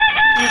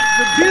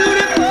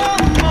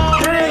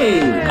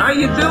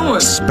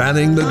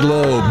spanning the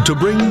globe to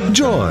bring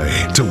joy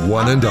to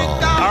one and all.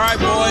 All right,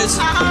 boys,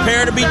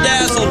 prepare to be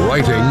dazzled.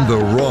 Righting the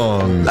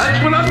wrongs.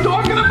 That's what I'm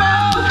talking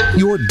about!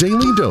 Your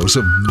daily dose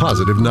of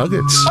positive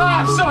nuggets. Oh,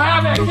 I'm so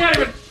happy I can't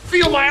even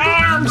feel my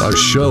arms! A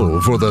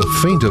show for the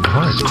faint of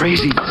heart. It's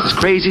crazy. It's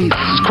crazy.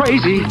 It's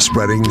crazy.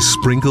 Spreading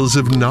sprinkles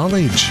of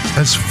knowledge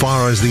as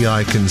far as the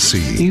eye can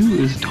see. You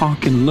is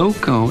talking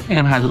loco,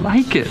 and I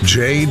like it.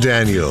 Jay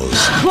Daniels.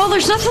 Well,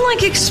 there's nothing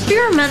like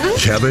experimenting.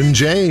 Kevin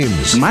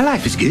James. My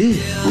life is good.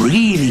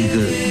 Really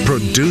good.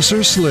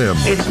 Producer Slim.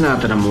 It's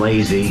not that I'm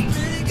lazy.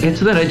 It's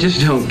that I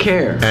just don't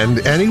care. And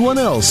anyone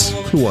else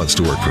who wants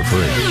to work for free.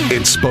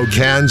 It's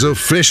Spokane's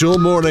official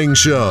morning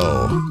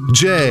show.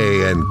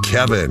 Jay and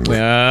Kevin.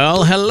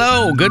 Well,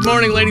 hello. Good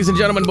morning, ladies and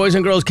gentlemen, boys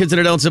and girls, kids and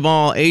adults of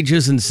all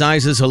ages and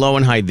sizes. Hello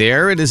and hi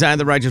there. It is I,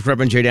 the Righteous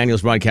Reverend Jay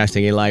Daniels,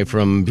 broadcasting a live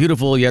from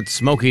beautiful yet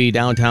smoky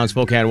downtown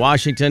Spokane,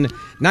 Washington.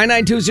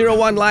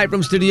 99201 live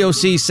from Studio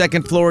C,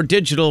 second floor,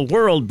 Digital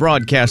World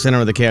Broadcast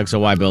Center of the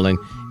KXOY building.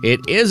 It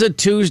is a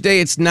Tuesday.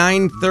 It's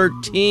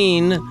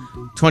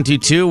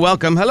 9/13/22.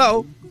 Welcome.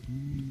 Hello.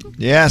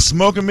 Yeah,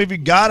 smoke 'em if you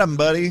got 'em,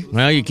 buddy.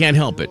 Well, you can't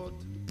help it.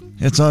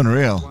 It's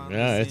unreal.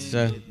 Yeah, it's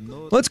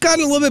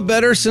gotten a little bit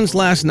better since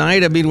last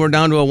night. I mean, we're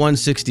down to a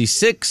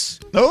 166.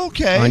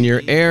 Okay. On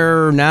your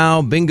Air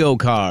Now bingo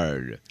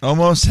card.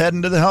 Almost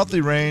heading to the healthy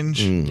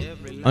range.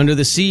 Under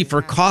the C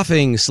for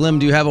coughing. Slim,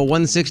 do you have a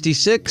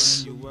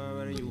 166?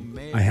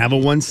 I have a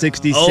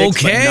 166,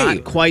 okay. but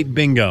not quite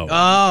bingo.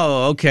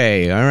 Oh,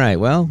 okay. All right.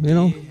 Well,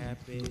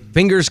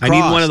 fingers crossed. I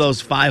need one of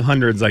those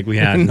 500s like we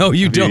had no,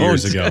 you a few don't.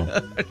 years ago.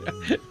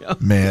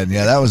 Man,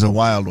 yeah, that was a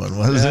wild one,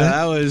 wasn't it?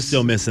 That was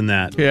still missing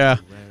that. Yeah.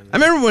 I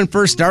remember when it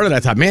first started, I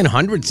thought, man,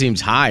 100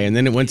 seems high. And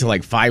then it went to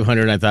like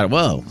 500, and I thought,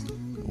 whoa.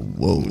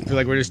 I feel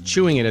like we're just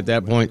chewing it at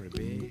that point.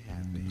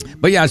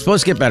 But yeah, it's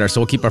supposed to get better,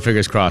 so we'll keep our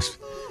fingers crossed.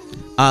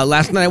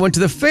 Last night I went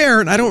to the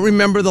fair, and I don't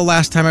remember the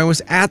last time I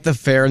was at the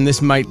fair, and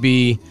this might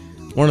be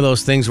one of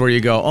those things where you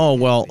go, oh,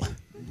 well,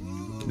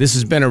 this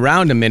has been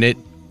around a minute.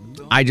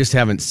 I just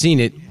haven't seen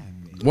it.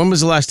 When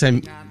was the last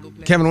time,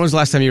 Kevin, when was the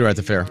last time you were at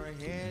the fair?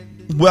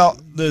 Well,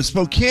 the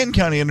Spokane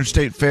County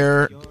Interstate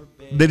Fair,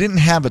 they didn't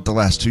have it the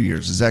last 2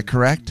 years. Is that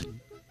correct?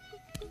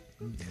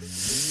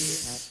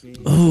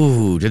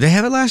 Oh, did they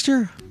have it last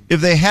year? If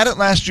they had it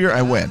last year,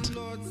 I went.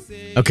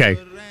 Okay.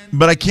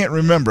 But I can't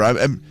remember.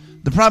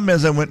 The problem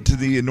is I went to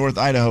the North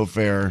Idaho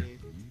Fair.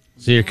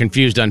 So you're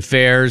confused on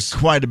fairs?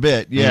 Quite a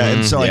bit, yeah.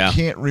 And so yeah. I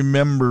can't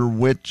remember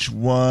which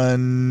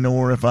one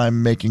or if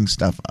I'm making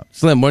stuff up.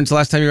 Slim, when's the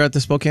last time you were at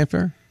the Spokane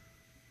Fair?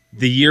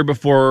 The year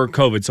before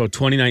COVID, so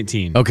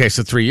 2019. Okay,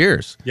 so 3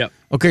 years. Yep.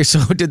 Okay,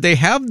 so did they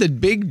have the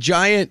big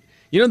giant,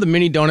 the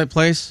mini donut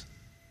place?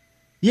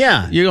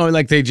 Yeah.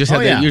 Like they just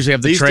have, they usually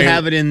have the they used tray. to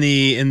have it in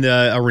the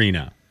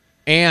arena.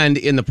 And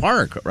in the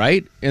park,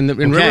 right? In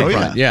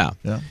Riverfront, yeah.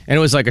 And it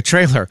was like a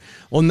trailer.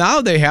 Well,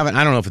 now they haven't,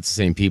 I don't know if it's the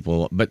same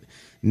people, but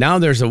now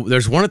there's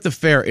one at the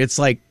fair. It's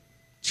like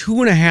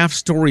 2.5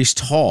 stories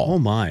tall. Oh,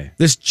 my.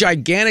 This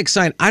gigantic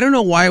sign. I don't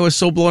know why I was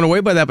so blown away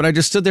by that, but I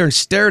just stood there and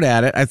stared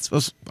at it. I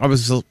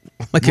was like,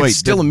 Wait, it's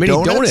still a mini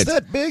donut's donut.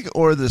 that big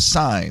or the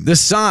sign? The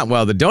sign.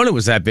 Well, the donut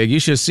was that big. You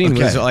should have seen. Okay.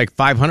 It was like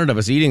 500 of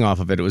us eating off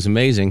of it. It was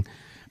amazing.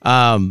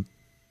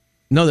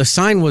 No, the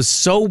sign was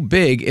so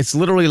big. It's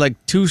literally like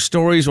 2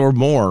 stories or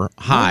more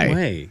high. No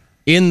way.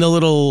 In the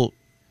little,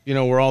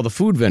 where all the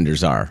food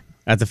vendors are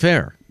at the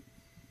fair.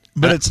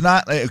 But it's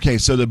not, okay,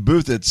 so the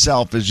booth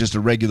itself is just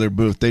a regular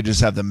booth. They just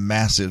have the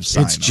massive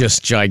sign. It's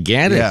just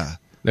gigantic. Yeah.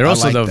 They're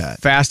also like the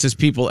that. fastest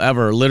people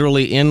ever.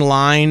 Literally in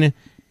line.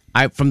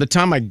 From the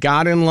time I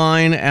got in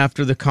line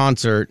after the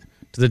concert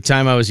to the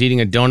time I was eating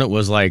a donut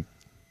was like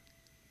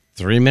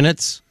 3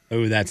 minutes.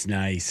 Oh, that's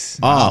nice.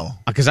 Oh,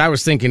 because I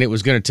was thinking it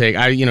was going to take,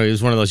 it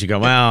was one of those you go,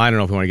 well, I don't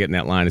know if we want to get in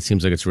that line. It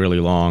seems like it's really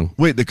long.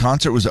 Wait, the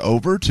concert was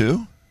over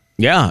too?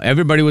 Yeah,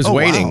 everybody was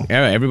waiting. Wow.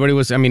 Yeah, everybody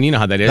was, you know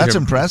how that is. That's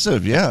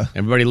impressive, yeah.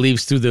 Everybody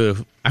leaves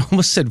through I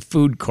almost said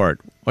food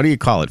court. What do you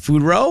call it?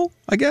 Food row,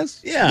 I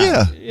guess?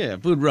 Yeah. Yeah,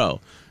 food row.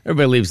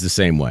 Everybody leaves the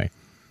same way.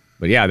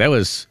 But yeah, that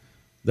was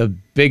the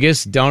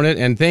biggest donut,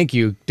 and thank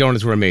you.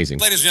 Donuts were amazing.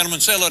 Ladies and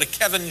gentlemen, say hello to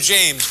Kevin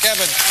James.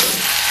 Kevin.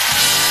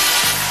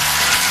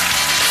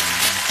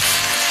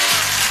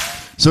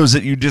 So is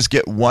it you just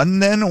get one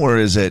then, or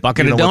is it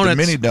Bucket of with the donuts.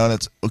 mini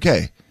donuts?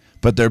 Okay,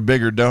 but they're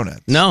bigger donuts.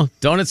 No,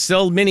 donuts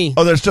still mini.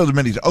 Oh, they're still the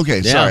mini.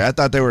 Okay, Yeah. sorry. I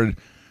thought they were.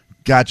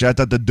 Gotcha. I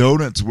thought the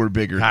donuts were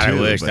bigger God, too. I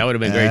wish. but- That would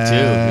have been great,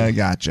 too.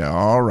 Gotcha.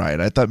 All right.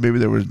 I thought maybe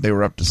they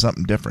were up to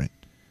something different,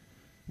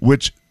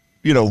 which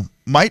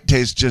might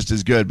taste just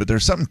as good. But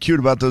there's something cute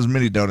about those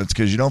mini donuts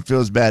because you don't feel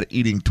as bad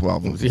eating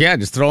 12 of them. Yeah,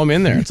 just throw them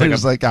in there. It's They're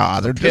like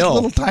just they're just pill.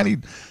 little tiny.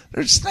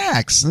 They're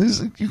snacks.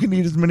 You can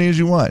eat as many as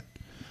you want.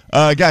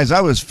 Guys,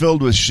 I was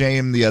filled with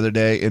shame the other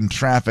day in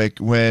traffic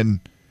when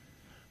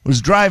I was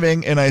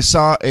driving and I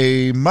saw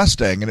a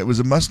Mustang, and it was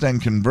a Mustang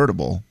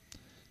convertible.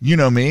 You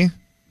know me.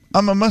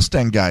 I'm a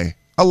Mustang guy.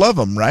 I love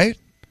them, right?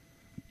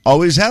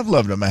 Always have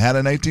loved them. I had a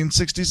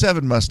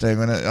 1967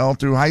 Mustang all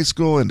through high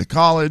school into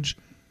college.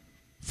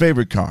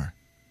 Favorite car.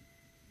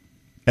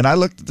 And I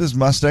looked at this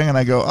Mustang and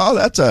I go, oh,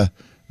 that's a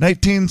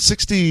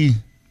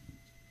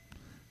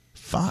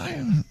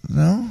 1965?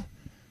 No.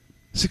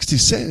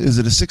 66? Is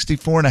it a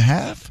 64 and a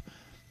half?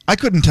 I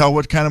couldn't tell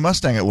what kind of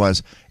Mustang it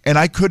was, and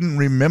I couldn't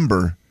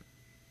remember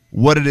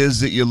what it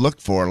is that you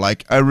look for.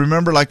 Like, I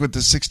remember, like, with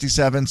the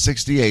 67,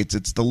 68s,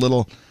 it's the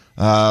little,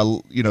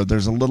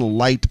 there's a little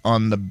light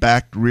on the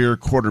back rear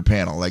quarter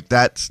panel. Like,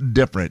 that's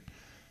different.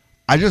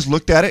 I just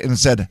looked at it and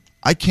said,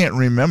 I can't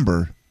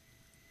remember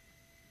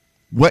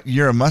what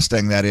year of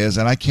Mustang that is,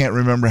 and I can't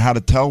remember how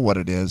to tell what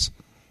it is.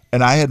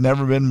 And I had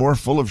never been more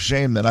full of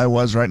shame than I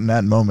was right in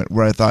that moment,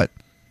 where I thought,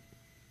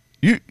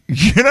 you're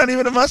not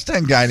even a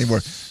Mustang guy anymore.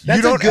 That's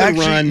you don't a good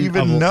actually run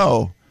even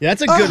know. Yeah,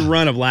 that's a good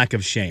run of lack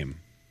of shame.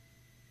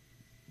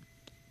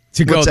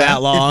 To go What's that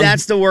that? long? If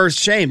that's the worst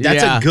shame.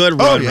 That's Yeah. a good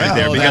run yeah. right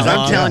there. Oh, Because that I'm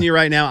long. telling you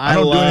right now, I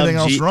don't do love anything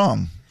else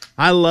wrong.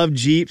 I love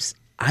Jeeps.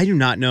 I do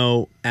not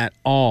know at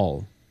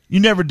all. You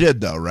never did,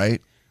 though, right?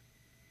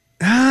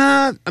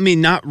 I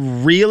mean, not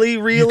really.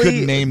 You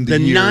couldn't name the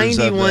years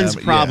 90 of ones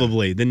them,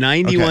 probably. yeah. The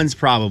 90 Okay. ones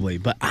probably.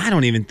 But I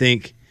don't even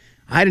think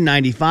I had a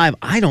 95.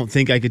 I don't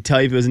think I could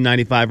tell you if it was a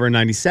 95 or a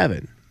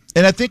 97.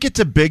 And I think it's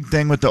a big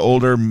thing with the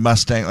older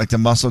Mustang, like the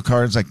muscle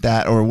cars like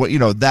that, or what,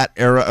 that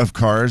era of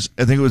cars.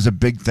 I think it was a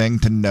big thing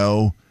to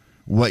know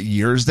what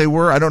years they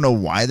were. I don't know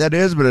why that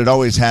is, but it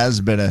always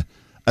has been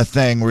a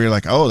thing where you're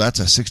like, oh, that's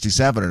a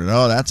 67, or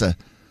oh,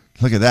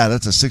 look at that,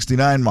 that's a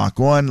 69 Mach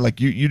 1. Like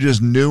you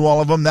just knew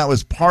all of them. That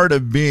was part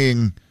of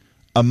being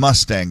a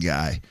Mustang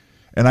guy.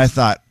 And I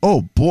thought,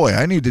 oh boy,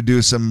 I need to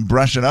do some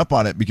brushing up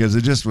on it, because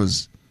it just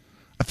was,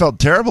 I felt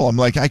terrible. I'm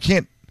like, I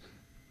can't,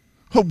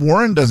 hope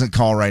Warren doesn't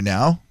call right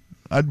now.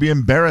 I'd be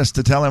embarrassed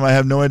to tell him I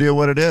have no idea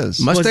what it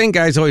is. Mustang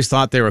guys always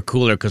thought they were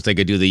cooler because they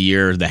could do the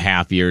year, the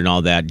half year, and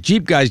all that.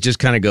 Jeep guys just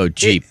kind of go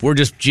Jeep. We're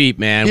just Jeep,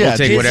 man. Yeah, we'll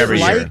take is it whatever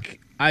year.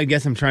 I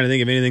guess I'm trying to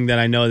think of anything that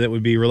I know that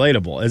would be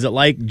relatable. Is it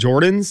like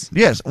Jordans?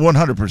 Yes,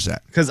 100%.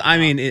 Because, I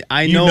mean,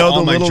 I You know know all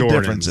the my little Jordans.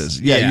 differences.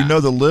 Yeah, you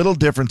know the little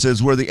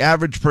differences where the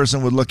average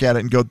person would look at it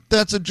and go,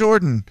 that's a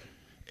Jordan.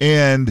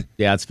 And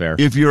Yeah, that's fair.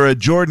 if you're a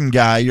Jordan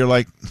guy, you're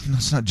like,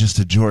 that's not just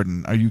a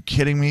Jordan. Are you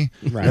kidding me?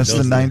 Right, That's the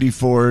those are-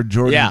 94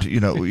 Jordan,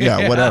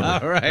 Yeah.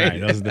 whatever. Right,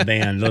 those are the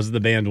band. Those are the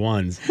band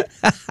ones.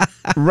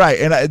 Right,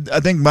 and I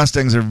think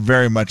Mustangs are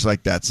very much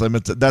like that. So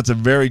that's a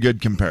very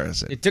good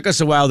comparison. It took us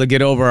a while to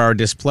get over our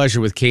displeasure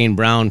with Kane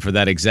Brown for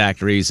that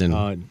exact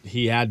reason.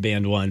 He had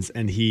band ones,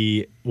 and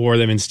he wore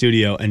them in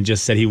studio and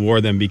just said he wore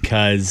them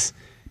because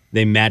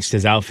they matched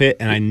his outfit,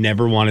 and I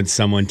never wanted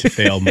someone to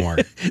fail more.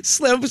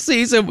 Slim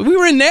season. We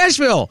were in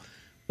Nashville.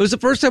 It was the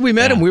first time we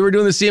met him. We were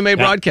doing the CMA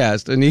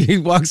broadcast, and he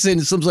walks in,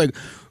 and Slim's like,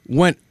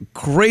 went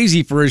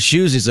crazy for his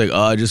shoes. He's like,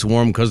 oh, I just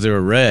wore them because they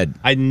were red.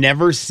 I'd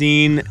never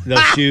seen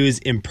those shoes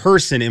in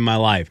person in my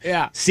life.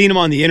 Yeah. Seen them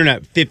on the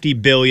internet 50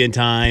 billion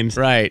times.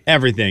 Right.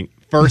 Everything.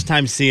 First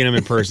time seeing them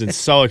in person.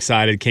 So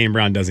excited. Kane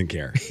Brown doesn't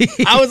care.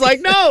 I was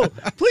like, no,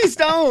 please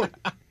don't.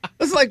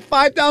 Those are like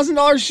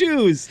 $5,000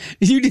 shoes.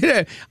 You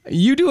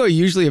do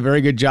usually a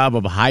very good job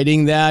of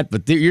hiding that,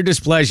 but your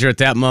displeasure at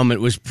that moment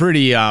was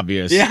pretty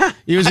obvious. Yeah.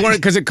 You was wondering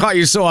because it caught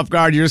you so off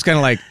guard. You're just kind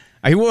of like,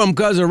 I wore them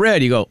because of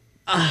red. You go,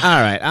 all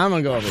right, I'm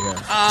gonna go over here.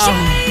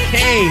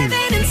 Kane.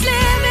 Thanks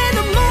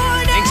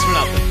for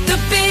nothing. The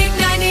big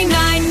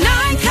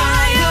 99.9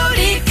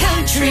 Coyote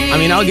Country. I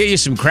mean, I'll get you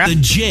some crap. The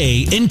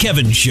Jay and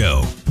Kevin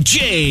Show.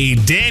 Jay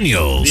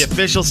Daniels. The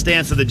official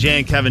stance of the Jay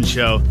and Kevin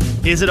Show.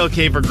 Is it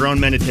okay for grown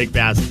men to take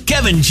baths?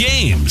 Kevin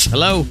James.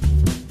 Hello.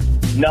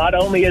 Not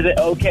only is it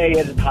okay,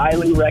 it's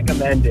highly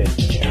recommended.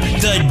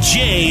 The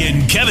Jay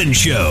and Kevin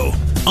Show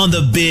on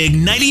the big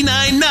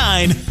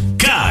 99.9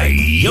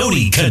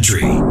 Coyote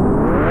Country.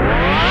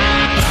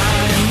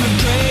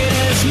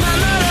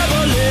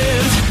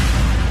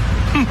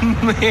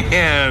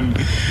 Man,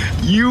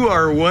 you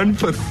are one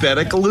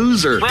pathetic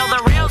loser. Will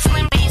the real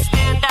Slim B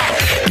stand up?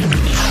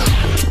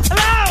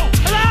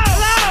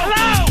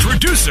 Hello!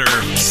 Producer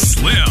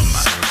Slim.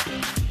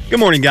 Good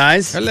morning,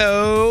 guys.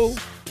 Hello.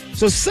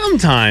 So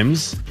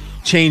sometimes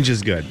change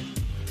is good.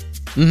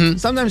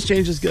 Sometimes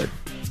change is good.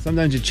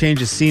 Sometimes a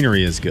change of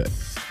scenery is good.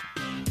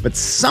 But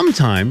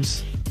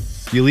sometimes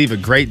you leave a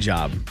great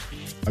job,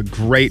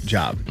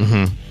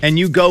 and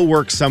you go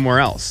work somewhere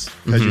else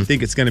because you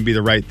think it's going to be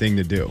the right thing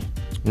to do.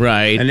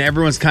 Right. And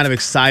everyone's kind of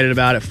excited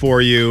about it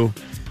for you,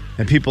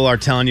 and people are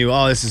telling you,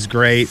 oh, this is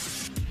great.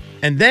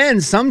 And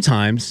then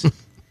sometimes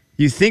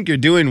you think you're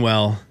doing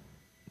well,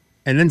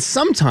 and then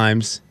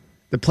sometimes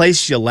the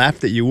place you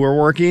left that you were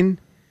working,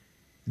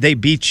 they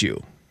beat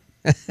you.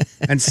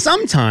 And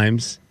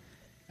sometimes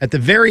at the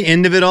very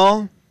end of it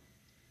all,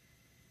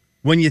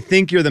 when you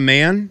think you're the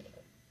man,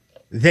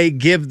 they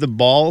give the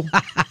ball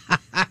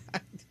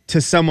to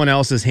someone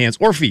else's hands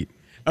or feet.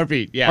 Or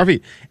feet, yeah. Or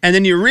feet. And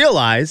then you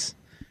realize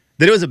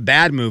that it was a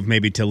bad move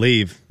maybe to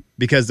leave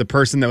because the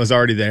person that was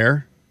already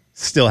there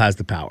still has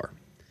the power.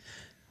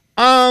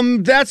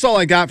 That's all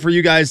I got for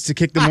you guys to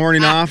kick the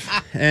morning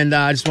off. And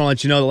I just want to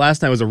let you know that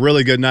last night was a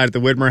really good night at the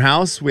Widmer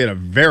House. We had a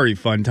very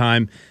fun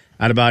time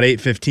at about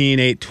 8:15,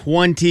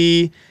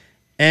 8:20.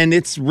 And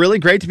it's really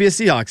great to be a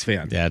Seahawks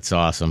fan. That's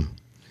awesome.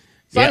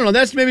 So I don't know.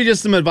 That's maybe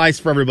just some advice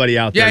for everybody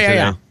out there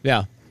today.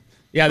 Yeah.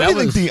 Yeah, What do you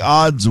think the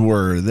odds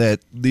were that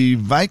the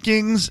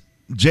Vikings,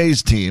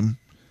 Jay's team,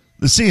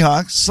 the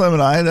Seahawks, Slim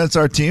and I, that's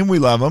our team, we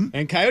love them,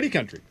 And Coyote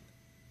Country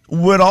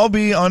would all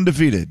be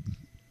undefeated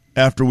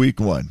after week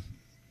 1?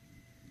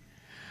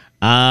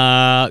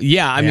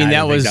 Yeah, I mean,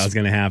 that was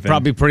going to happen.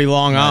 probably pretty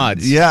long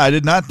odds. Yeah, I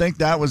did not think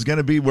that was going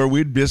to be where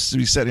we'd just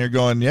be sitting here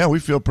going, yeah, we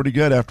feel pretty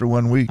good after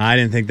 1 week. I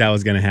didn't think that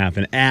was going to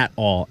happen at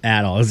all.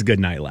 It was a good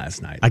night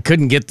last night. I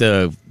couldn't get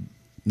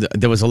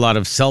there was a lot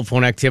of cell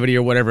phone activity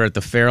or whatever at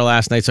the fair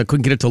last night, so I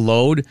couldn't get it to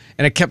load.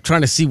 And I kept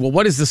trying to see, well,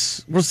 what is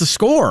this? What's the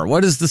score?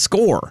 What is the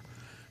score?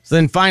 So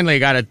then finally I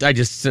got it. I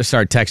just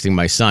started texting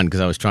my son because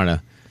I was trying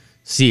to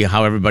see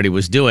how everybody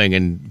was doing.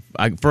 And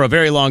for a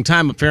very long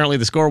time, apparently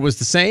the score was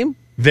the same.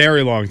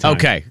 Very long time.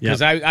 Okay,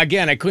 because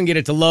I couldn't get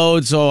it to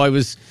load, so I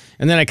was,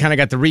 and then I kind of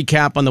got the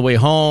recap on the way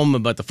home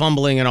about the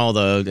fumbling and all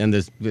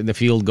the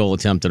field goal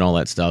attempt and all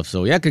that stuff.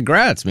 So yeah,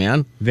 congrats,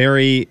 man.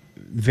 Very,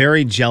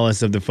 very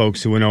jealous of the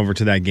folks who went over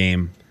to that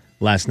game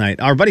last night.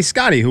 Our buddy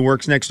Scotty, who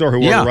works next door,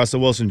 who wore a Russell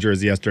Wilson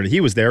jersey yesterday,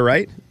 he was there,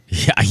 right?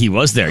 Yeah, he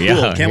was there.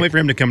 Yeah, cool. Can't wait for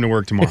him to come to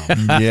work tomorrow.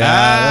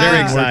 Yeah,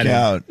 very excited.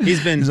 Out.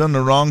 He's on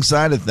the wrong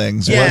side of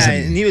things. Yeah,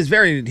 wasn't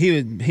he?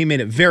 and he made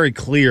it very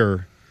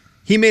clear.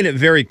 He made it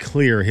very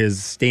clear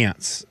his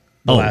stance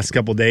the last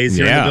couple days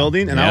here in the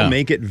building, and I'll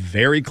make it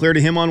very clear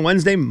to him on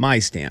Wednesday my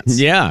stance.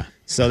 Yeah.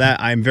 So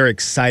that I'm very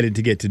excited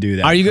to get to do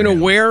that. Are you going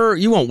to wear?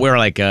 You won't wear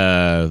like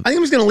a. I think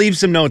I'm just going to leave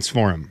some notes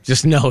for him.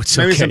 Just notes.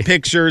 Maybe okay. some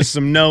pictures,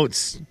 some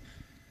notes.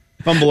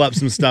 Fumble up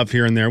some stuff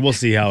here and there. We'll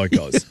see how it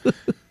goes.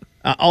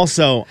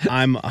 Also,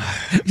 I'm.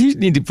 You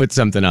need to put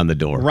something on the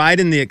door.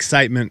 Riding the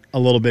excitement a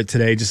little bit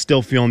today. Just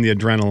still feeling the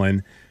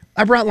adrenaline.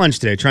 I brought lunch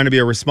today, trying to be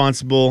a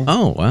responsible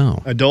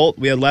adult.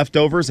 We had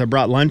leftovers. I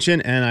brought lunch in,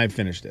 and I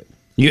finished it.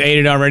 You ate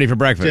it already for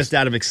breakfast? Just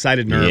out of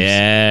excited nerves.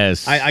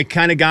 Yes. I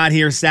kind of got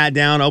here, sat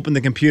down, opened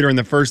the computer, and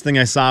the first thing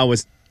I saw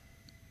was...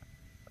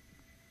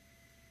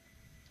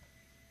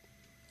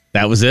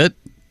 That was it?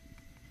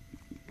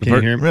 Can you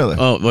hear me? Really?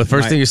 Oh, the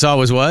first thing you saw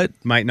was what?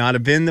 Might not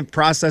have been the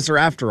processor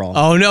after all.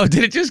 Oh, no.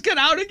 Did it just get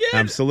out again?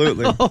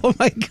 Absolutely. Oh,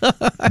 my gosh.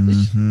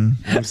 Mm-hmm.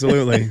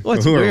 Absolutely.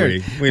 What's Who weird? are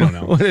we? We don't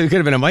know. It could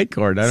have been a mic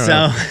cord. I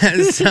don't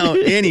know. So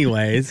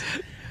anyways,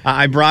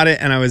 I brought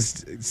it and I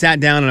sat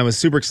down and I was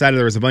super excited.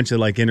 There was a bunch of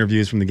like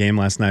interviews from the game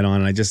last night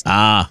on, and I just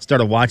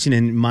started watching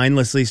and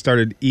mindlessly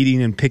started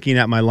eating and picking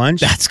at my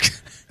lunch. That's good.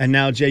 And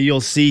now, Jay,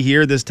 you'll see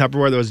here this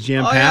Tupperware that was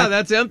jam-packed. Oh, yeah,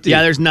 that's empty.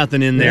 Yeah, there's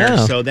nothing in there.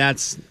 Yeah. So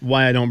that's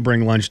why I don't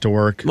bring lunch to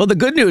work. Well, the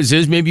good news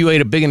is maybe you ate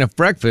a big enough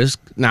breakfast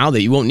now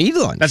that you won't need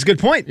lunch. That's a good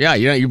point. Yeah,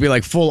 you'll be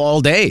like full all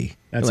day.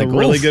 That's like, a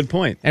really oof. good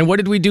point. And what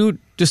did we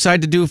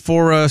decide to do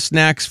for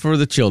snacks for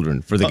the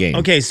children for the game?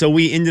 Okay, so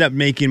we ended up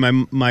making,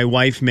 my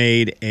wife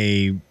made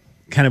a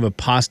kind of a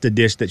pasta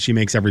dish that she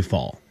makes every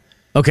fall.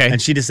 Okay.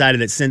 And she decided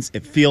that since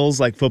it feels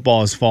like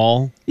football is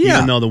fall,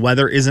 even though the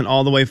weather isn't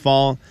all the way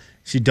fall,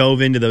 she dove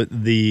into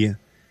the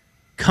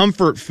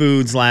comfort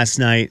foods last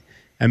night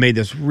and made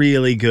this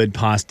really good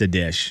pasta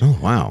dish. Oh,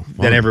 wow.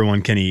 That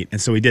everyone can eat.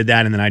 And so we did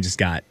that, and then I just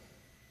got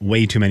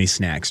way too many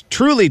snacks.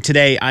 Truly,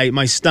 today,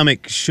 my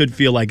stomach should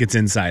feel like it's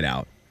inside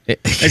out.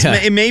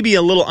 It may be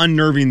a little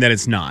unnerving that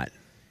it's not.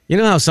 You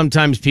know how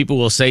sometimes people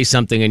will say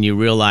something and you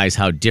realize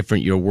how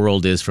different your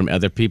world is from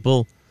other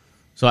people?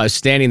 So I was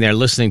standing there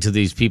listening to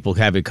these people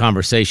have a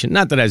conversation.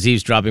 Not that I was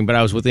eavesdropping, but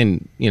I was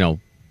within,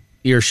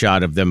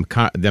 earshot of them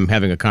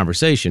having a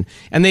conversation.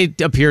 And they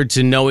appeared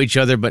to know each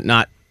other, but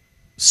not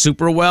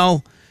super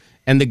well.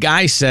 And the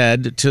guy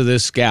said to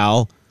this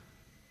gal,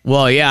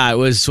 well, yeah, it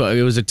was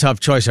a tough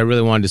choice. I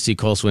really wanted to see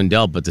Cole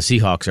Swindell, but the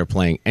Seahawks are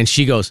playing. And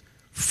she goes,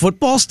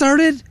 football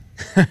started?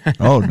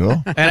 Oh,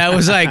 no. And I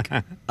was like,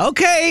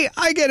 okay,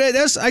 I get it.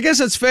 I guess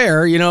it's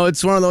fair.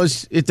 It's one of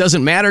those, it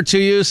doesn't matter to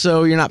you,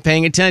 so you're not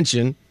paying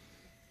attention.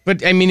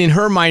 But, I mean, in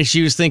her mind,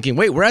 she was thinking,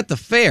 wait, we're at the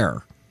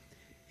fair.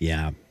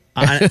 Yeah.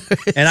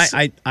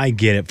 I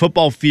get it.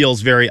 Football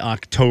feels very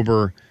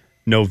October,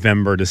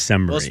 November,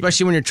 December. Well,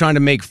 especially when you're trying to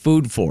make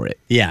food for it.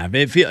 Yeah,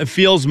 it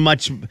feels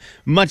much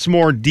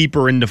more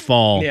deeper into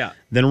fall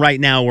than right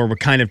now where we're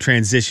kind of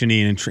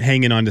transitioning and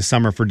hanging on to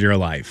summer for dear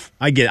life.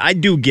 I get it. I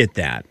do get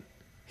that.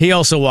 He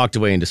also walked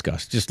away in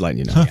disgust, just letting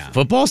you know. Yeah.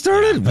 Football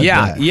started?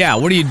 Yeah.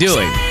 What are you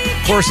doing?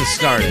 Of course it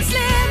started.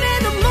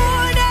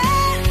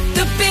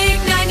 The big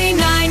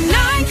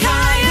 99.9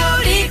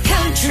 Coyote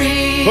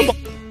Country.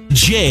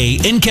 Jay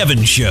and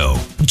Kevin Show.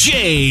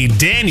 Jay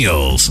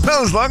Daniels.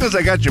 Well, as long as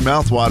I got your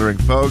mouth watering,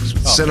 folks.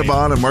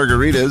 Cinnabon and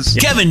margaritas.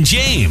 Kevin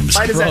James.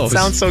 Why does that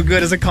sound so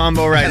good as a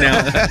combo right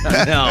now?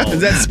 No.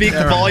 Does that speak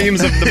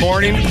volumes of the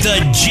morning?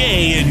 The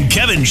Jay and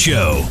Kevin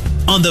Show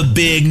on the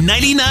big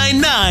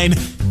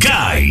 99.9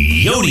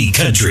 Coyote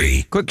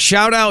Country. Quick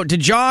shout out to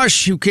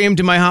Josh, who came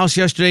to my house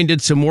yesterday and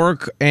did some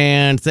work.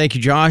 And thank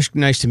you, Josh.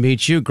 Nice to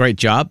meet you. Great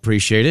job.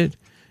 Appreciate it.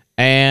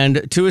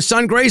 And to his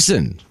son,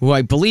 Grayson, who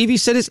I believe he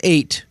said is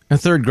 8, a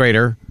third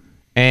grader.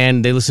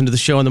 And they listen to the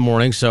show in the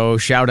morning. So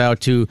shout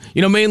out to,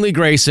 mainly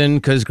Grayson,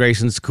 because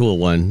Grayson's the cool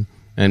one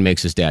and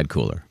makes his dad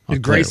cooler.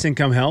 Did Grayson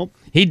come help?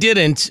 He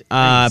didn't.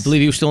 I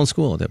believe he was still in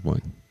school at that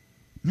point.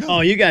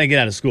 Oh, you got to get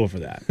out of school for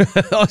that.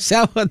 Oh, is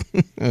that what?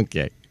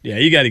 Okay. Yeah,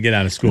 you got to get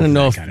out of school. I don't for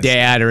know that if kind of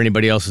Dad or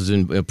anybody else is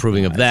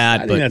approving of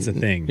that. I but think that's a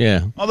thing.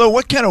 Yeah. Although,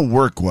 what kind of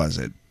work was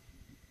it?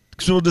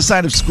 So we'll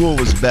decide if school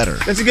was better.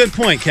 That's a good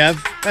point,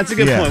 Kev. That's a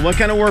good point. What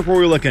kind of work were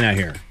we looking at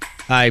here?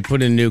 I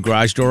put in a new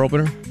garage door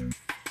opener.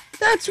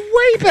 That's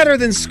way better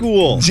than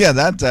school. Yeah,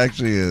 that's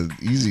actually an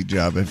easy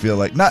job, I feel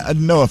like.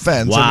 No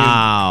offense.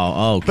 Wow. I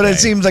mean, okay. but it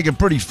seems like a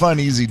pretty fun,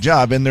 easy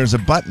job, and there's a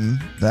button.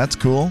 That's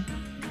cool.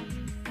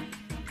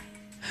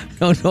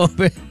 I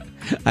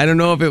don't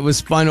know if it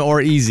was fun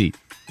or easy.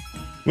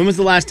 When was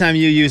the last time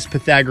you used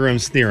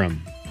Pythagorean's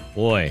theorem?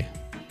 Boy,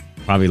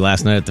 probably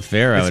last night at the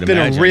fair, I would imagine.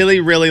 It's been a really,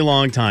 really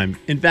long time.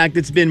 In fact,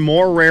 it's been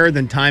more rare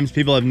than times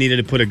people have needed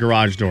to put a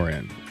garage door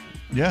in.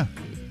 Yeah.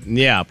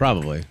 Yeah,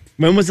 probably.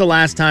 When was the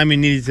last time you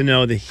needed to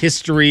know the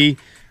history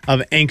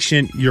of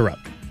ancient Europe?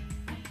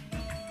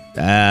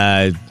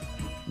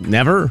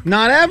 Never.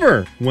 Not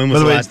ever. When was By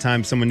the the way- last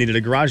time someone needed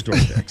a garage door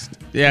fixed?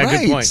 Yeah,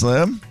 right, good point.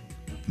 Slim.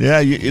 Yeah,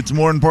 it's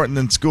more important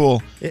than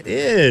school. It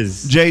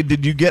is. Jay,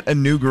 did you get a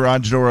new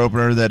garage door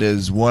opener that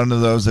is one of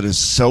those that is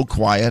so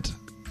quiet?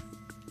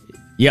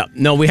 Yeah,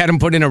 no, we had him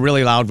put in a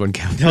really loud one,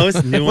 Kevin.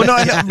 Those new ones? no,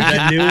 I know.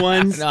 The new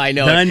ones? No, I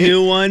know. The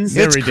new ones?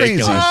 They're It's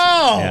ridiculous. crazy.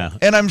 Oh! Yeah.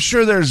 And I'm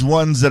sure there's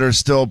ones that are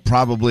still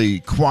probably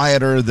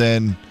quieter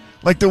than,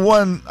 like the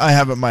one I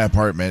have at my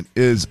apartment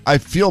is, I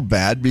feel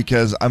bad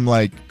because I'm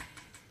like,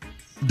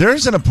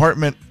 there's an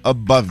apartment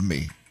above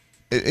me.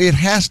 It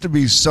has to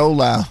be so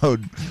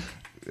loud.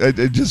 I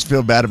just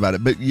feel bad about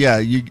it. But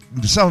yeah,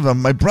 some of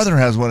them, my brother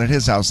has one at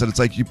his house that it's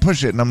like you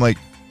push it and I'm like,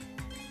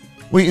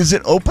 wait, is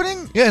it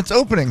opening? Yeah, it's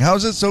opening. How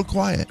is it so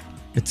quiet?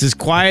 It's as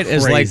quiet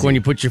as like Crazy. when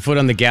you put your foot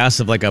on the gas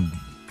of like a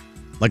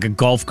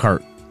golf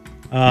cart.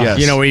 Yes.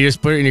 You know, where you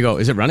just put it and you go,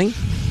 is it running?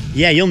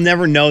 Yeah, you'll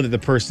never know that the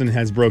person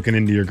has broken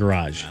into your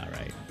garage. All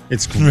right.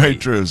 It's Very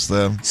great. true,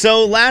 Slim.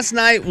 So last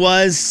night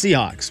was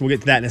Seahawks. We'll get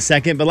to that in a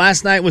second. But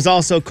last night was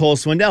also Cole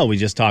Swindell. We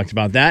just talked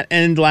about that.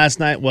 And last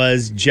night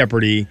was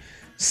Jeopardy!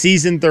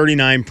 Season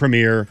 39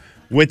 premiere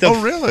with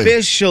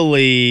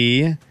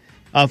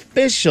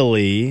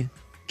officially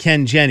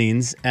Ken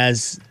Jennings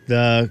as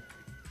the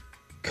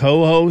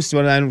co-host,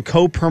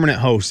 co-permanent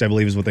host, I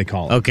believe is what they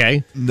call it.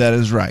 Okay. That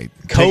is right.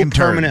 Taking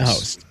Co-permanent turns.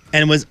 host.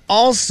 And was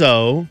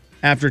also,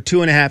 after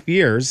 2.5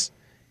 years,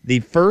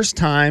 the first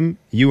time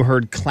you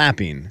heard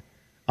clapping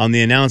on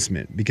the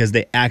announcement because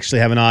they actually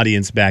have an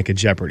audience back at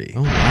Jeopardy.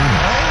 Oh,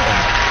 wow.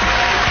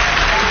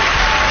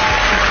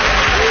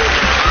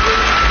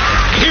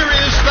 Here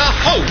is the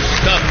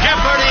host of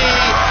Jeopardy,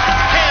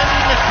 Ken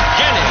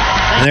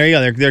Jennings. And there you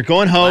go. They're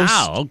going host.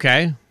 Wow,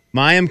 okay.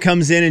 Mayim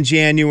comes in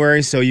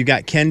January, so you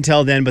got Ken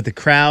till then, but the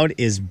crowd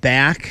is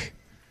back.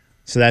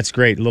 So that's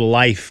great. A little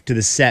life to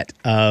the set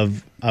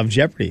of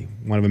Jeopardy,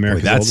 one of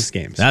America's oldest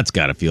games. That's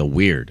got to feel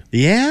weird.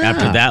 Yeah.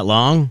 After that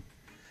long?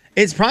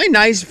 It's probably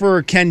nice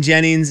for Ken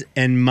Jennings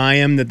and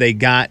Mayim that they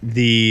got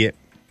the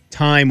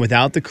time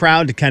without the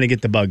crowd to kind of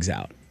get the bugs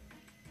out.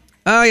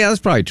 Oh, yeah, that's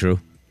probably true.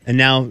 And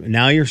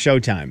now you're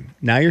Showtime.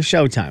 Now you're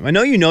Showtime. I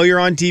know you're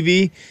on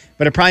TV,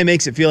 but it probably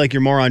makes it feel like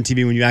you're more on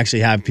TV when you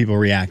actually have people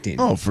reacting.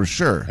 Oh, for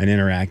sure. And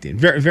interacting.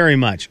 Very, very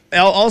much.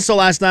 Also,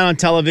 last night on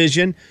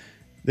television,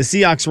 the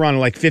Seahawks were on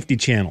like 50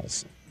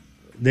 channels.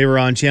 They were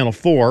on Channel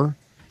 4.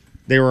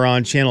 They were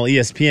on Channel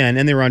ESPN.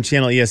 And they were on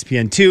Channel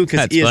ESPN 2 because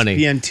That's funny.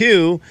 ESPN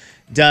 2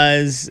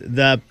 does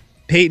the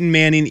Peyton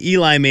Manning,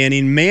 Eli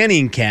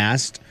Manning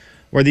cast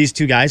where these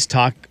two guys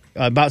talk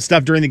about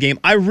stuff during the game.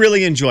 I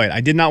really enjoy it. I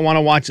did not want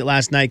to watch it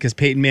last night because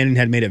Peyton Manning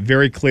had made it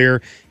very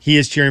clear he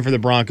is cheering for the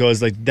Broncos.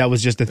 Like that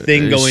was just a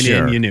thing going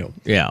Sure. in, you knew.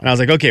 Yeah. And I was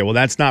like, okay, well,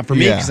 that's not for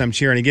me Yeah. because I'm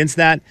cheering against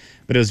that.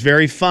 But it was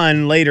very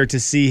fun later to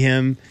see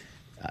him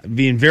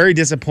being very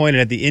disappointed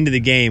at the end of the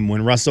game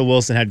when Russell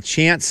Wilson had a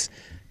chance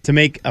to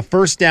make a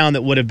first down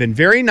that would have been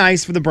very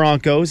nice for the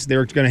Broncos. They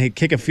were going to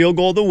kick a field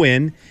goal to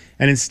win.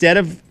 And instead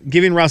of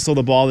giving Russell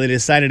the ball, they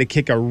decided to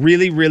kick a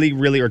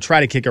or try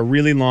to kick a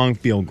really long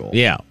field goal.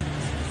 Yeah.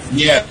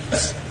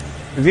 Yes.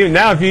 Because even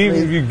now, if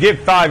you get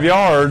 5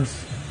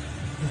 yards,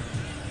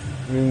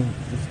 I mean,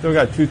 you still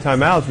got 2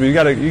 timeouts, but you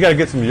got to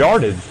get some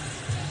yardage.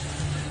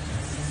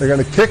 They're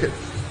going to kick it.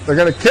 They're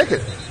going to kick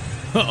it.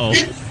 Uh-oh.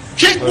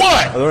 Kick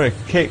what? They're going to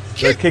kick.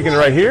 They're kicking it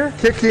right here.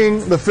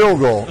 Kicking the field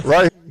goal,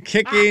 right?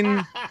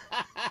 Kicking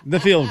the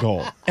field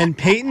goal. And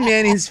Peyton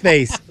Manning's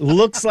face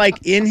looks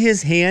like in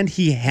his hand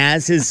he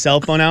has his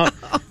cell phone out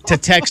to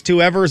text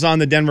whoever's on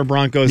the Denver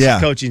Broncos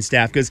coaching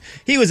staff because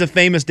he was a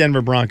famous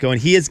Denver Bronco and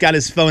he has got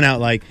his phone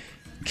out like,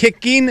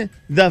 kicking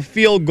the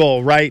field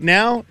goal right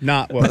now,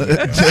 not what we did.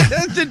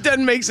 That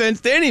doesn't make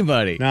sense to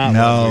anybody.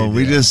 No,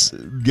 we just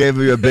gave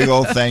you a big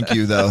old thank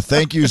you, though.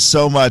 Thank you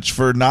so much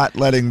for not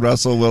letting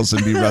Russell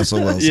Wilson be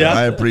Russell Wilson. Yep.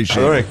 I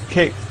appreciate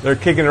it. They're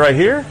kicking it right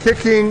here.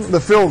 Kicking the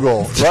field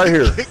goal, right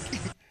here.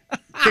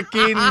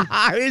 Kicking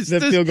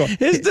the field goal.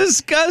 His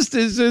disgust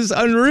is just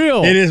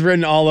unreal. It is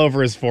written all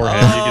over his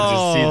forehead. You can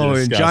just see the in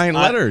disgust. giant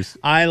letters.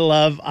 I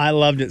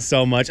loved it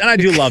so much. And I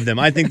do love them.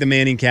 I think the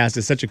Manning cast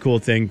is such a cool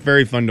thing.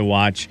 Very fun to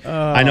watch.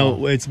 I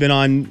know it's been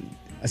on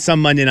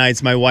some Monday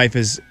nights, my wife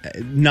is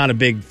not a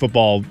big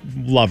football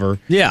lover.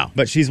 Yeah.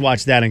 But she's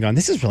watched that and gone,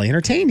 this is really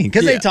entertaining.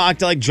 Because they talked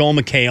to like Joel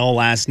McHale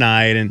last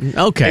night and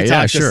they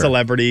talked to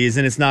celebrities,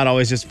 and it's not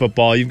always just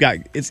football. I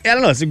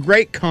don't know, it's a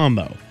great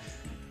combo.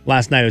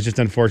 Last night it was just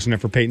unfortunate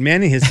for Peyton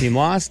Manning. His team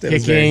lost. It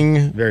was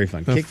very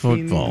fun. Kicking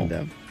football.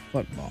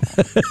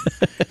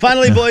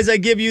 Finally, boys, I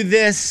give you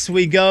this.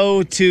 We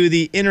go to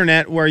the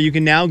internet where you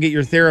can now get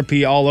your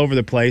therapy all over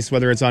the place,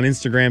 whether it's on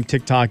Instagram,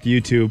 TikTok,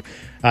 YouTube.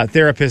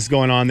 Therapists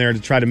going on there to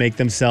try to make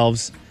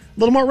themselves a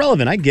little more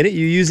relevant. I get it.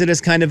 You use it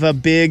as kind of a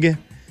big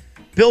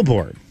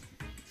billboard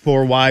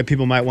for why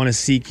people might want to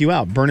seek you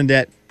out.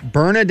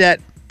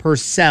 Bernadette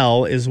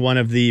Purcell is one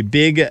of the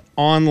big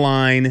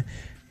online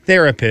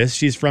therapists.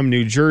 She's from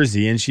New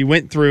Jersey, and she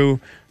went through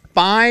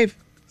 5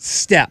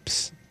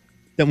 steps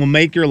that will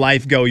make your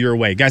life go your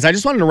way. Guys, I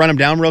just wanted to run them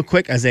down real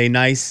quick as a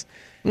nice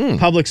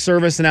public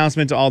service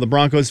announcement to all the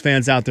Broncos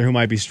fans out there who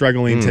might be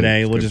struggling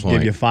today. We'll just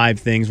give you 5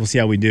 things. We'll see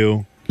how we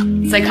do.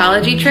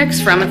 Psychology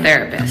tricks from a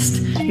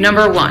therapist.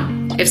 Number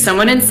 1, if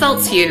someone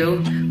insults you,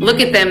 look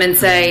at them and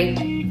say,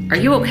 "Are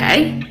you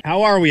okay?"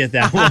 How are we at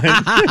that one?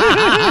 Are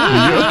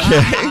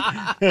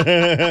you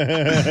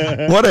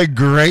okay? What a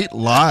great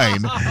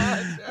line.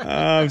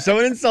 If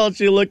someone insults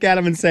you, look at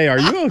them and say, "Are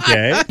you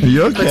okay?" Are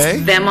you okay?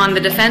 Puts them on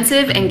the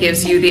defensive and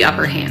gives you the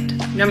upper hand.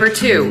 Number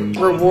 2,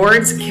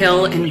 rewards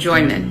kill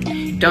enjoyment.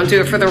 Don't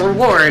do it for the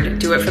reward.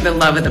 Do it for the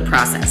love of the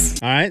process.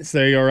 All right, so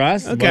there you go,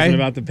 Russ. It wasn't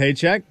about the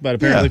paycheck, but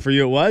apparently for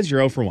you it was.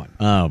 You're 0 for 1.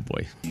 Oh,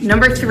 boy.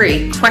 Number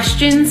 3,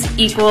 questions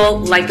equal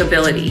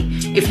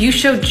likability. If you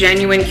show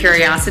genuine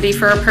curiosity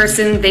for a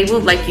person, they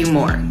will like you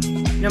more.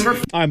 Number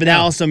 4. All right, but that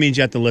also means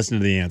you have to listen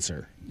to the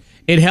answer.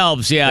 It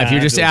helps, yeah. If you're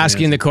just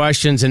asking the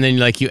questions and then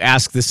you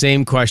ask the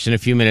same question a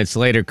few minutes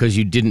later because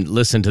you didn't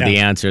listen to the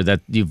answer, that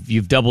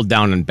you've doubled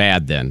down on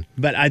bad then.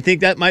 But I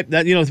think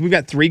we've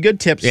got 3 good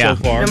tips so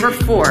far. Number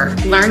 4,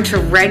 learn to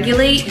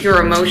regulate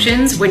your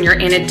emotions when you're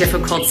in a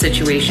difficult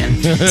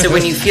situation. So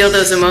when you feel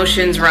those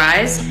emotions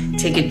rise,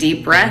 take a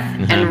deep breath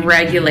and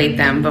regulate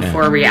them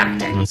before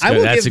reacting.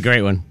 That's a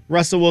great one.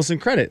 Russell Wilson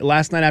credit.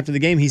 Last night after the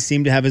game, he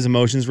seemed to have his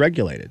emotions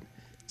regulated.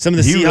 Some of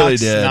the Seahawks, really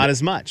did. Not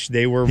as much.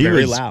 They were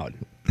very loud.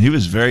 He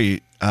was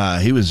very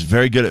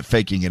good at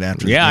faking it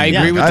after. Yeah, I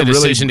agree with the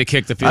decision to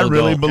kick the field goal. I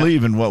really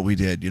believe in what we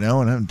did, and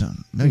I'm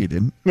done. No, you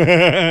didn't.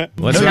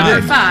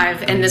 Number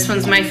 5, and this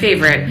one's my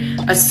favorite,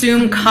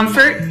 assume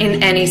comfort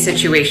in any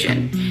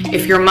situation.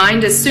 If your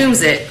mind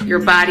assumes it, your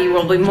body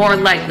will be more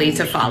likely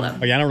to follow.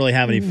 Okay, I don't really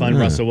have any fun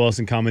Russell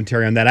Wilson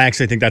commentary on that. I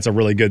actually think that's a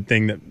really good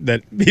thing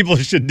that people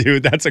should do.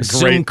 That's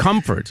assume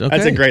comfort. Okay.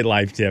 That's a great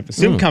life tip.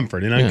 Assume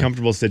comfort in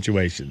uncomfortable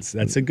situations.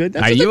 That's a good.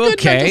 That's Are you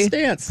okay?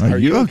 Stance. Are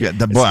you okay?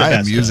 Boy, I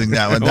am using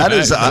that one. That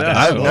is.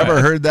 I've never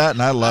heard that,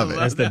 and I love it.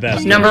 That's the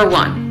best. Number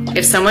 1,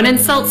 if someone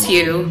insults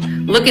you,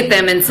 look at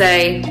them and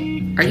say,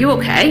 "Are you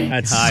okay?"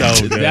 That's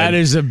so good. That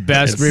is the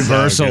best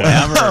reversal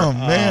ever. Oh,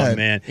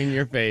 man. In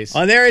your face.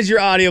 There is your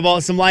audio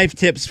vault. Some life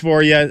tips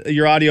for you.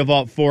 Your audio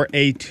vault for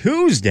a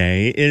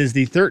Tuesday. It is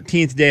the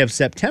 13th day of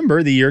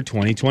September, the year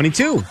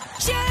 2022.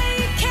 Jay,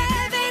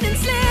 Kevin, and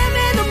Slim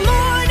in the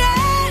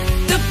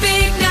morning. The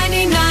big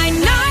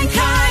 99.9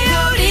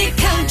 Coyote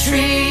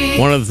Country.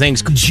 One of the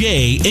things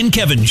Jay and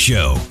Kevin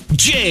show.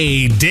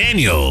 Jay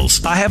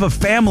Daniels. I have a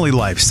family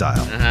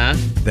lifestyle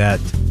that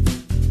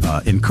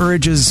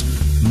encourages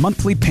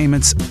monthly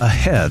payments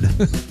ahead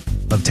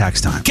of tax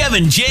time.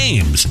 Kevin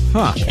James.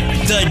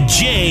 The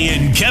Jay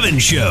and Kevin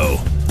show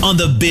on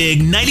the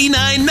big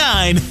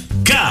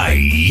 99.9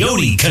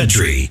 Coyote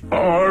Country.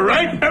 All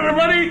right,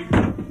 everybody,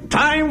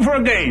 time for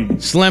a game.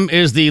 Slim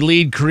is the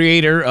lead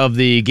creator of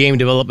the game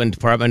development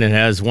department and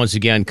has once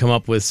again come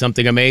up with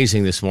something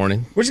amazing this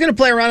morning. We're just going to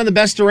play around in the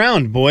best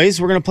around,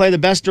 boys. We're going to play the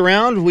best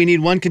around. We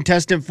need one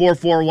contestant,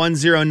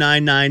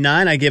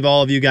 4410999. I give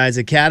all of you guys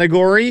a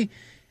category.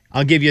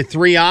 I'll give you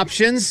 3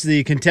 options.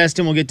 The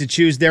contestant will get to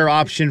choose their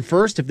option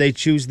first. If they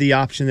choose the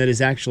option that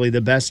is actually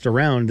the best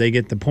around, they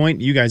get the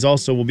point. You guys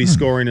also will be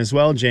scoring as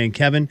well, Jay and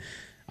Kevin.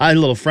 I had a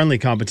little friendly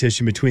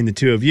competition between the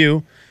 2 of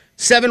you.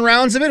 7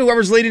 rounds of it.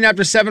 Whoever's leading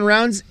after 7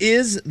 rounds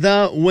is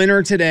the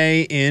winner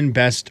today in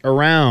Best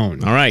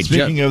Around. All right.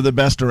 Speaking of the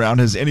Best Around,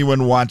 has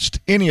anyone watched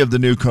any of the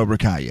new Cobra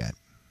Kai yet?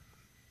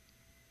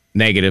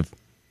 Negative.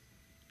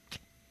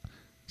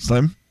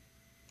 Slim?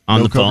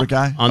 On the Cobra phone.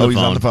 Kai? On the he's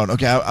phone. on the phone.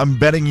 Okay, I'm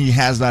betting he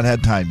has not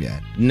had time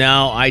yet.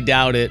 No, I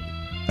doubt it.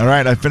 All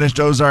right, I finished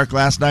Ozark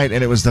last night,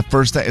 and it was the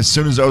first thing. As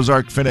soon as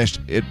Ozark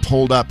finished, it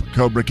pulled up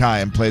Cobra Kai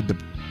and played the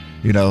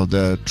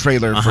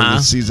trailer for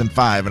the season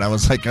 5, and I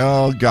was like,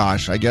 oh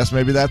gosh, I guess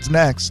maybe that's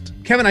next.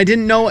 Kevin, I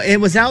didn't know it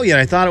was out yet.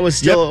 I thought it was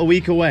still a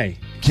week away.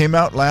 Came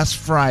out last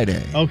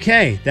Friday.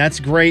 Okay, that's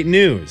great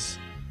news.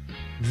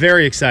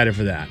 Very excited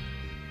for that.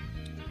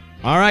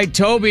 All right,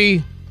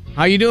 Toby,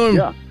 how you doing?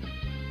 Yeah.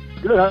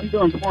 Good. How you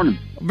doing? Good morning.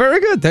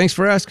 Very good. Thanks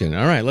for asking.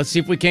 All right, let's see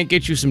if we can't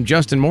get you some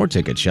Justin Moore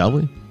tickets, shall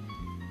we?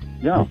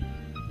 Yeah.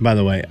 By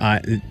the way,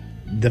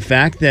 the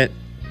fact that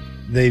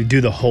they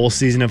do the whole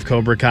season of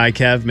Cobra Kai,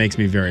 Kev, makes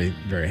me very,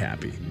 very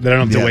happy. That I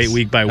don't have to wait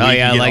week by week. Oh,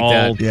 yeah, I like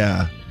that.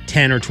 Yeah.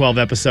 10 or 12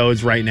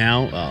 episodes right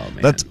now. Oh,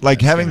 man. That's like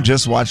having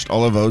just watched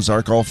all of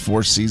Ozark, all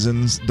 4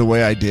 seasons, the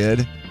way I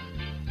did.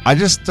 I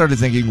just started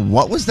thinking,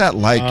 what was that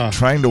like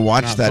trying to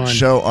watch that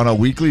show on a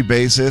weekly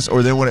basis?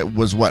 Or then when it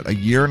was, a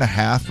year and a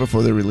half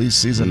before they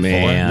released season 4?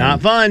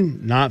 Not fun.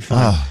 Not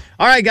fun.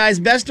 All right, guys,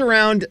 best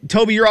around.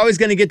 Toby, you're always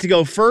going to get to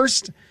go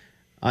first.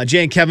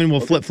 Jay and Kevin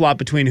will flip-flop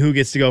between who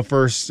gets to go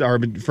first, or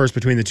first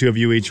between the two of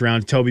you each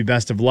round. Toby,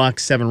 best of luck.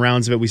 7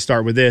 rounds of it. We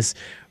start with this.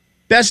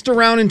 Best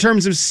around in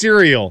terms of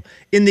cereal.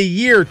 In the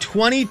year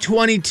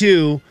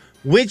 2022,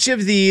 which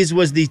of these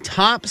was the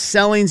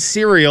top-selling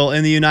cereal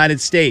in the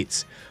United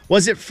States?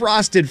 Was it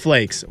Frosted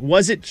Flakes?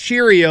 Was it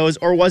Cheerios?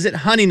 Or was it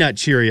Honey Nut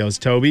Cheerios,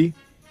 Toby?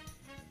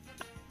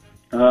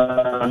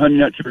 Honey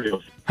Nut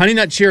Cheerios. Honey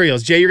Nut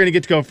Cheerios. Jay, you're going to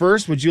get to go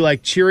first. Would you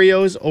like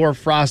Cheerios or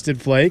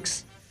Frosted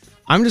Flakes?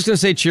 I'm just going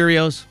to say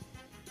Cheerios.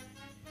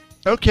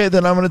 Okay,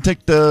 then I'm going to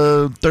take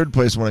the third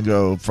place one and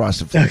go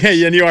Frosted Flakes.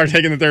 Okay, and you are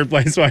taking the third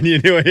place one. You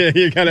knew it.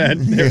 You kind of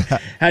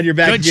had your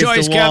back Good against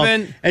choice, the wall.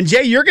 Kevin. And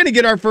Jay, you're going to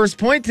get our first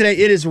point today.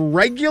 It is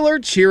regular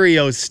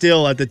Cheerios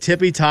still at the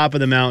tippy top of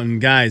the mountain.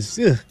 Guys,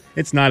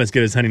 it's not as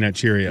good as Honey Nut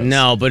Cheerios.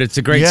 No, but it's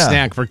a great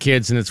snack for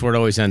kids, and it's where it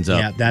always ends up.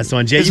 Yeah, that's the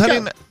one. Jay, Is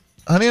Honey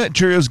Nut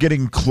Cheerios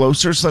getting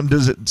closer?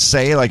 Does it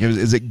say,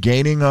 is it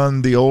gaining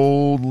on the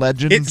old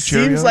legend it Cheerios?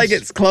 seems like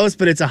it's close,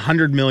 but it's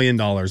 $100 million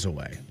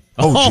away.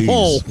 Oh,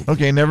 jeez.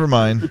 Okay, never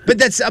mind. But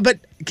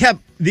Kev,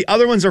 the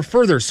other ones are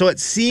further. So it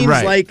seems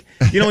like,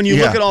 when you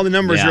look at all the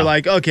numbers, you're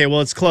like, okay,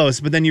 well, it's close.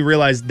 But then you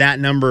realize that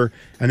number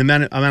and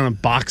the amount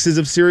of boxes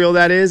of cereal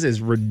that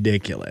is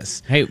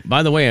ridiculous. Hey,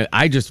 by the way,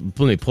 let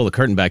me pull the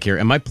curtain back here.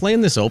 Am I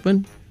playing this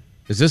open?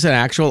 Is this an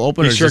actual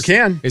open? You sure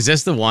can. Is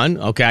this the one?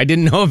 Okay, I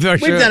didn't know if they're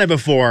We've done it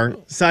before,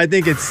 so I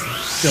think it's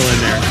still in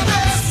there.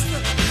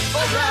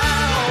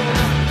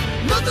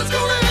 Look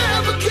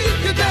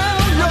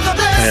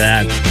at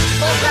that.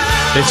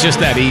 It's just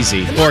that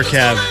easy. Poor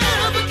Kev.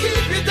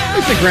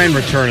 It's the grand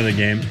return of the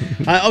game.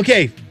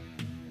 Okay.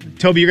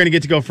 Toby, you're going to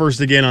get to go first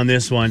again on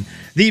this one.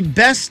 The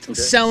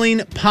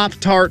best-selling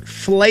Pop-Tart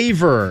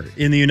flavor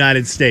in the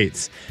United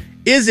States.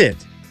 Is it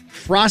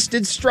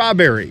Frosted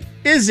Strawberry?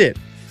 Is it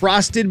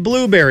Frosted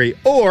Blueberry?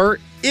 Or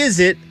is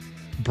it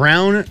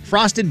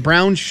Frosted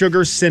Brown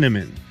Sugar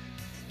Cinnamon?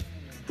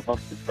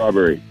 Frosted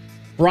Strawberry.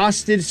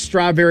 Frosted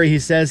Strawberry, he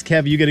says.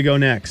 Kev, you get to go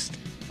next.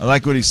 I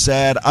like what he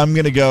said. I'm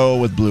going to go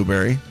with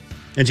Blueberry.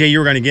 And Jay, you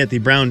were going to get the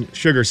Brown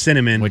Sugar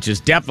Cinnamon. Which is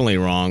definitely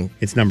wrong.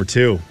 It's number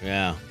 2.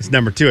 Yeah. It's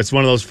number 2. It's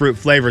one of those fruit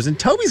flavors. And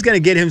Toby's going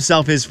to get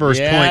himself his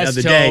first point of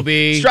the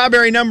day.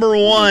 Strawberry number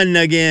 1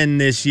 again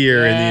this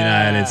year in the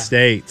United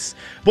States.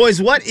 Boys,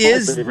 what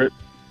is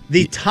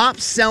the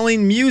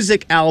top-selling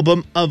music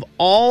album of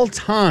all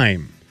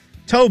time?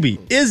 Toby,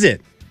 is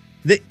it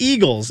the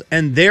Eagles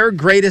and their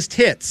greatest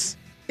hits?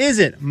 Is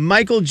it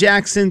Michael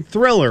Jackson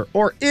Thriller?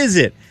 Or is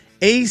it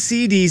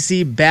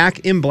AC/DC Back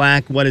in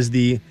Black? What is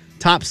the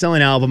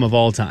top-selling album of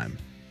all time?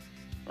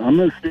 I'm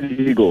going to say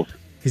the Eagles.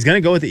 He's going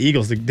to go with the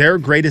Eagles, their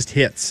greatest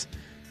hits.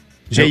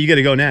 Jay, you got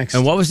to go next.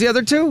 And what was the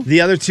other 2? The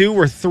other 2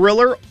 were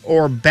Thriller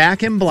or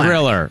Back in Black.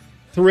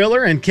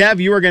 Thriller. And Kev,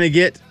 you were going to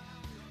get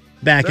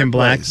Back in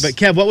Black. Place. But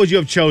Kev, what would you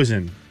have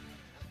chosen?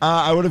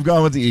 I would have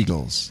gone with the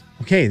Eagles.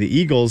 Okay, the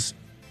Eagles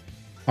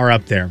are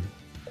up there,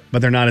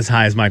 but they're not as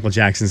high as Michael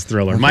Jackson's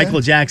Thriller. Okay.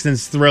 Michael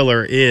Jackson's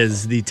Thriller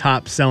is the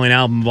top-selling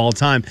album of all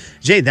time.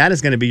 Jay, that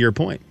is going to be your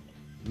point.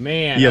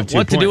 Man, you have 2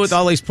 what points. to do with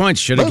all these points?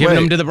 Should have given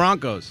them to the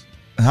Broncos.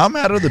 How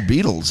mad are the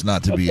Beatles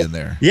not to be in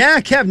there? Yeah,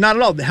 Kev, not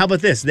at all. How about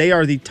this? They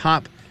are the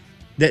top.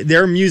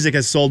 Their music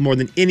has sold more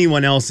than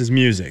anyone else's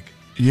music.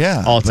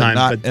 Yeah, all time.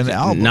 Not an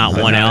album.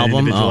 Not one album. An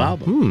individual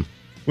album.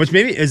 Which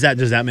maybe does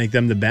that make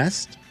them the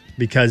best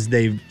because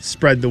they've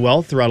spread the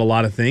wealth throughout a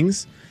lot of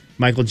things?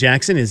 Michael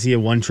Jackson, is he a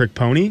one-trick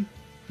pony?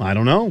 I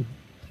don't know.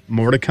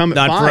 More to come.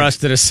 Not for us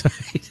to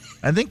decide.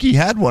 I think he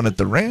had one at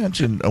the ranch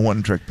and a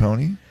one-trick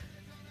pony.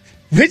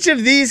 Which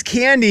of these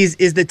candies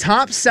is the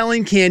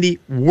top-selling candy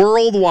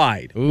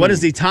worldwide? Ooh. What is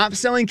the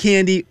top-selling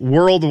candy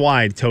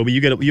worldwide, Toby?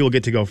 You will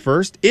get to go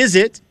first. Is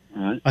it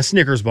a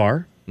Snickers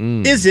bar?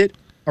 Is it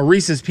a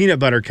Reese's peanut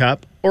butter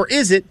cup? Or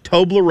is it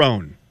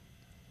Toblerone?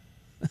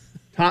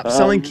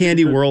 Top-selling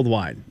candy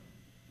worldwide.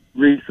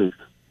 Reese's.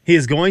 He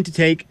is going to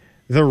take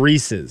the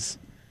Reese's.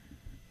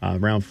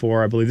 Round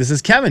 4, I believe. This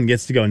is Kevin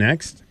gets to go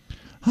next.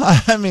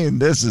 I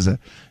mean,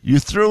 you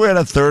threw in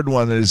a third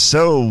one that is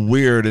so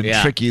weird and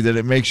tricky that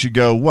it makes you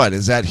go, what,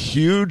 is that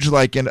huge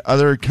like in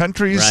other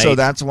countries? Right. So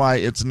that's why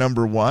it's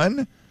number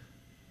 1?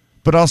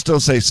 But I'll still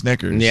say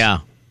Snickers. Yeah.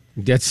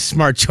 That's a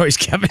smart choice,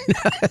 Kevin.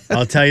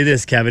 I'll tell you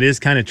this, Kev, it is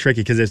kind of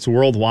tricky because it's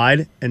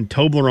worldwide, and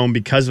Toblerone,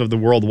 because of the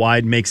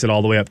worldwide, makes it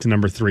all the way up to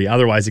number 3.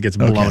 Otherwise, it gets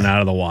blown out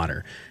of the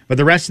water. But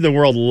the rest of the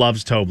world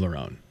loves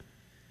Toblerone.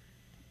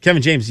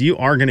 Kevin James, you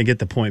are going to get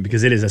the point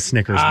because it is a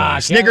Snickers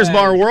bar. Snickers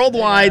bar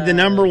worldwide, the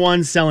number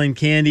 1 selling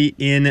candy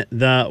in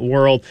the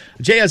world.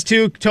 Jay has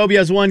 2, Toby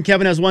has 1,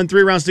 Kevin has 1.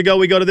 3 rounds to go.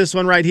 We go to this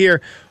one right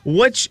here.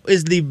 Which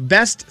is the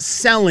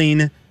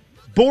best-selling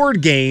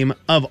board game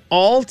of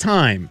all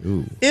time?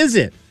 Ooh. Is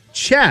it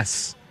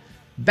chess,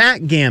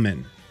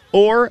 backgammon,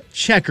 or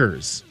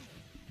checkers?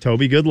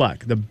 Toby, good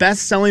luck. The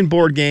best-selling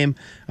board game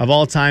of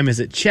all time,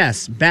 is it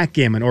chess,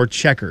 backgammon, or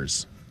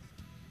checkers?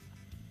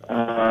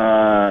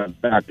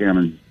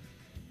 Backgammon.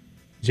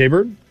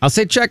 Jaybird? I'll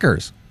say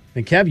checkers.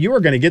 And Kev, you are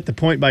going to get the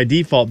point by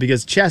default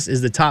because chess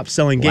is the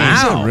top-selling game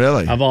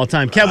of all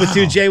time. Kev with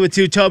 2, Jay with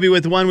 2, Toby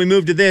with 1. We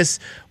move to this.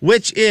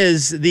 Which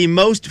is the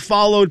most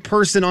followed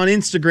person on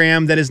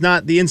Instagram that is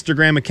not the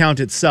Instagram account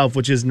itself,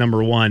 which is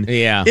number 1?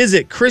 Yeah. Is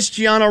it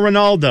Cristiano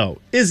Ronaldo?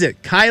 Is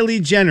it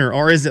Kylie Jenner?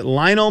 Or is it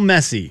Lionel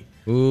Messi?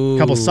 Ooh. A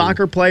couple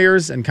soccer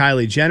players and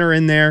Kylie Jenner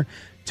in there.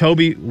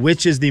 Toby,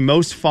 which is the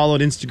most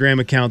followed Instagram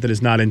account that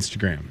is not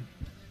Instagram?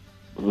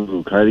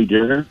 Ooh, Kylie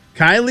Jenner.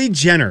 Kylie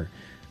Jenner.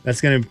 That's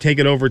going to take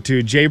it over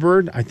to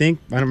Jaybird, I think.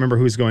 I don't remember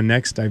who's going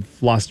next.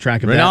 I've lost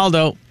track of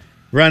Ronaldo.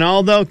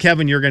 Ronaldo.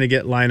 Kevin, you're going to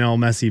get Lionel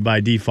Messi by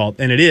default.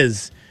 And it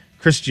is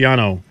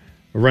Cristiano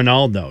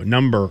Ronaldo,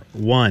 number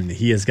 1.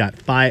 He has got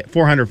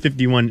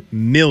 451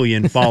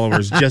 million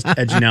followers, just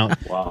edging out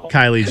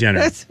Kylie Jenner.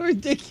 That's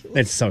ridiculous.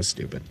 It's so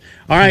stupid.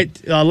 All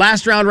right,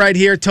 last round right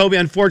here. Toby,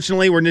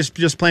 unfortunately, we're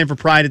just playing for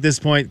pride at this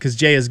point because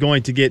Jay is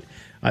going to get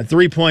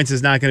 3 points,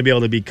 is not going to be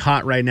able to be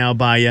caught right now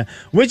by you.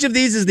 Which of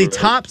these is the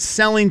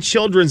top-selling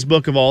children's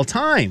book of all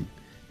time?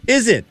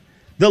 Is it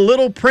The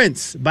Little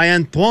Prince by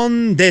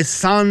Antoine de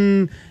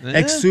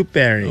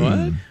Saint-Exupéry?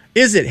 What?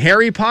 Is it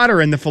Harry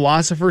Potter and the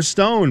Philosopher's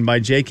Stone by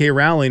J.K.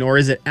 Rowling? Or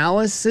is it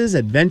Alice's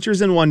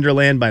Adventures in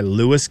Wonderland by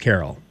Lewis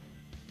Carroll?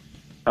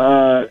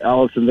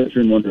 Alice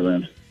Adventure in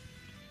Wonderland.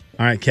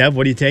 All right, Kev,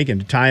 what are you taking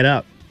to tie it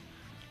up?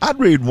 I'd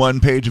read one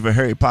page of a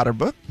Harry Potter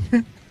book.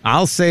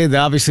 I'll say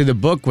obviously the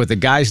book with the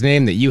guy's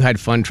name that you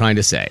had fun trying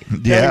to say.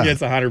 Kevin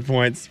gets 100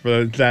 points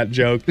for that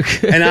joke.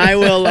 And I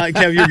will,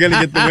 Kev, you're going to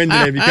get the win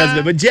today because of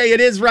it. But Jay,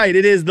 it is right.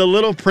 It is The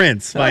Little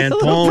Prince by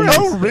Antoine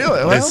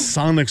de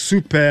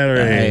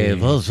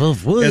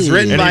Saint-Exupéry. It's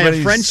written by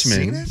a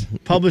Frenchman,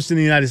 published in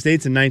the United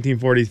States in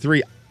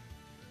 1943.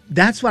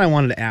 That's what I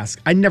wanted to ask.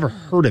 I'd never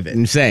heard of it.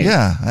 Insane.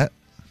 Yeah.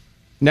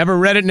 Never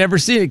read it, never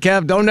seen it,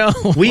 Kev. Don't know.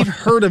 We've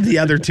heard of the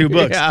other 2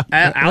 books. Yeah,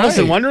 Alice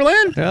in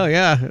Wonderland? Oh,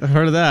 yeah. I've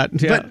heard of that.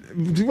 Yeah. But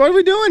what are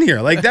we doing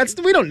here? Like,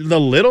 The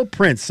Little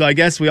Prince. So I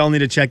guess we all need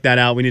to check that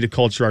out. We need to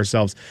culture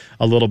ourselves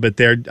a little bit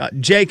there.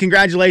 Jay,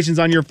 congratulations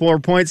on your 4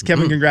 points.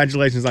 Kevin,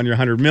 congratulations on your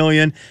 100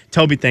 million.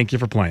 Toby, thank you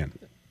for playing.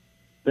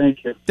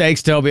 Thank you.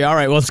 Thanks, Toby. All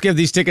right, well, let's give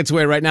these tickets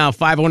away right now.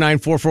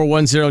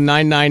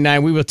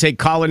 509-441-0999. We will take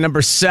caller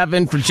number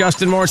 7 for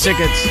Justin Moore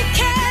tickets.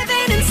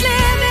 Kevin and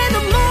Slim in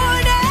the morning.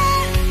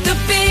 The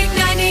big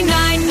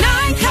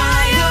 99.9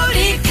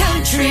 Coyote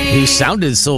Country. He sounded so